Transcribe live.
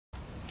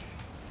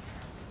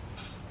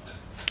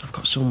I've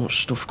got so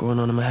much stuff going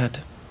on in my head.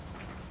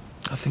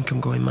 I think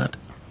I'm going mad.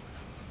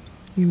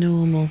 You're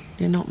normal.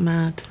 You're not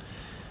mad.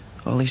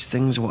 All these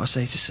things are what I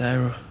say to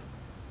Sarah.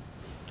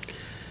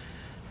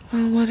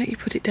 Well, why don't you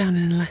put it down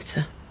in a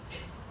letter?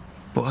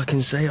 But I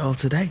can say it all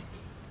today.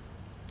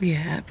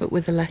 Yeah, but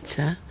with a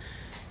letter,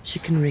 she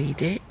can read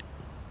it,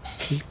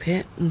 keep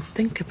it, and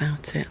think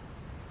about it.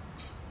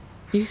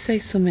 You say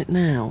something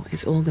now,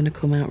 it's all going to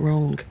come out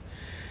wrong.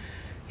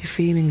 Your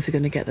feelings are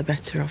going to get the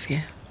better of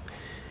you.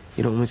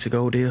 You don't want me to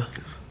go, do you?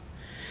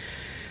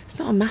 It's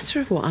not a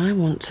matter of what I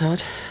want,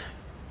 Todd.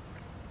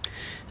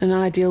 In an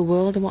ideal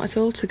world, I want us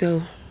all to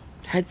go,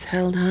 heads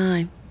held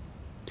high,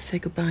 to say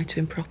goodbye to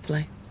him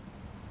properly.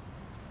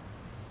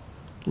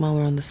 While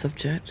we're on the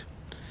subject,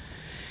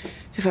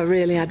 if I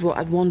really had what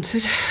I'd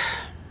wanted,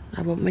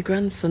 I want my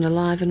grandson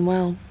alive and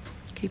well,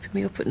 keeping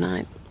me up at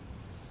night.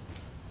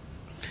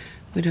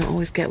 We don't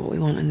always get what we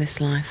want in this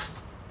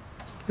life.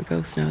 We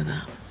both know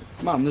that.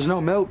 Mum, there's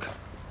no milk.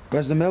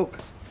 Where's the milk?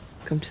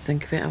 Come to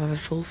think of it, I have a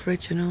full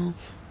fridge and all.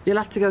 You'll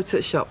have to go to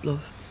the shop,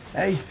 love.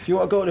 Hey, if you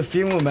want to go to the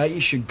funeral, mate,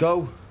 you should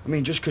go. I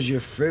mean, just because you're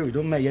through, it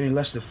doesn't make you any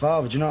less the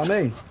father, do you know what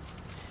I mean?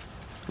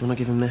 I want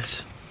to give him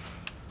this.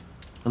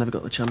 I never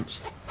got the chance.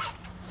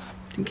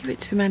 Don't give it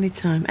too many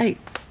time. Hey,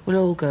 we'll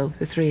all go,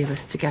 the three of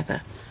us,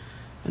 together.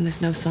 And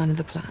there's no sign of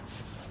the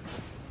Platts.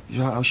 Is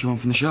that how she went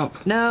from the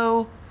shop?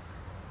 No.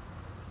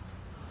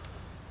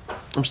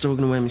 I'm still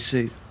going to wear my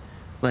suit.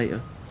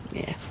 Later.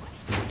 Yeah.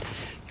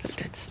 Look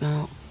dead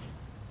smart.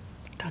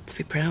 Dad to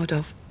be proud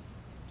of.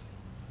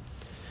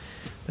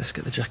 Let's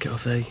get the jacket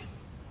off, eh?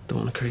 Don't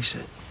want to crease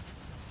it.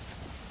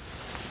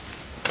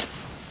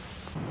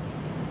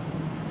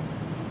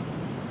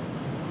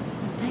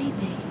 It's a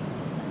baby.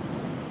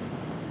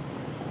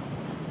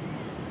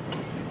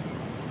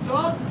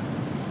 Todd?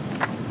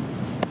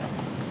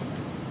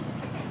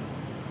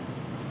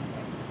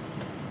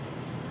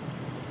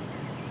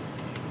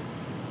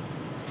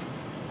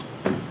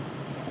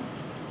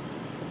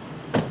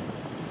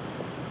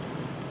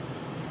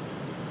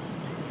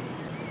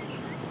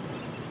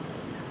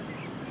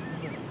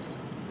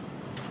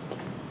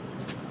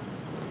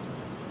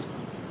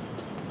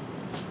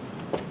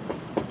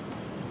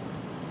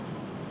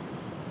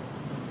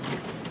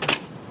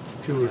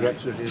 Fuel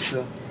regrets are here,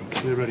 sir.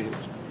 We're ready.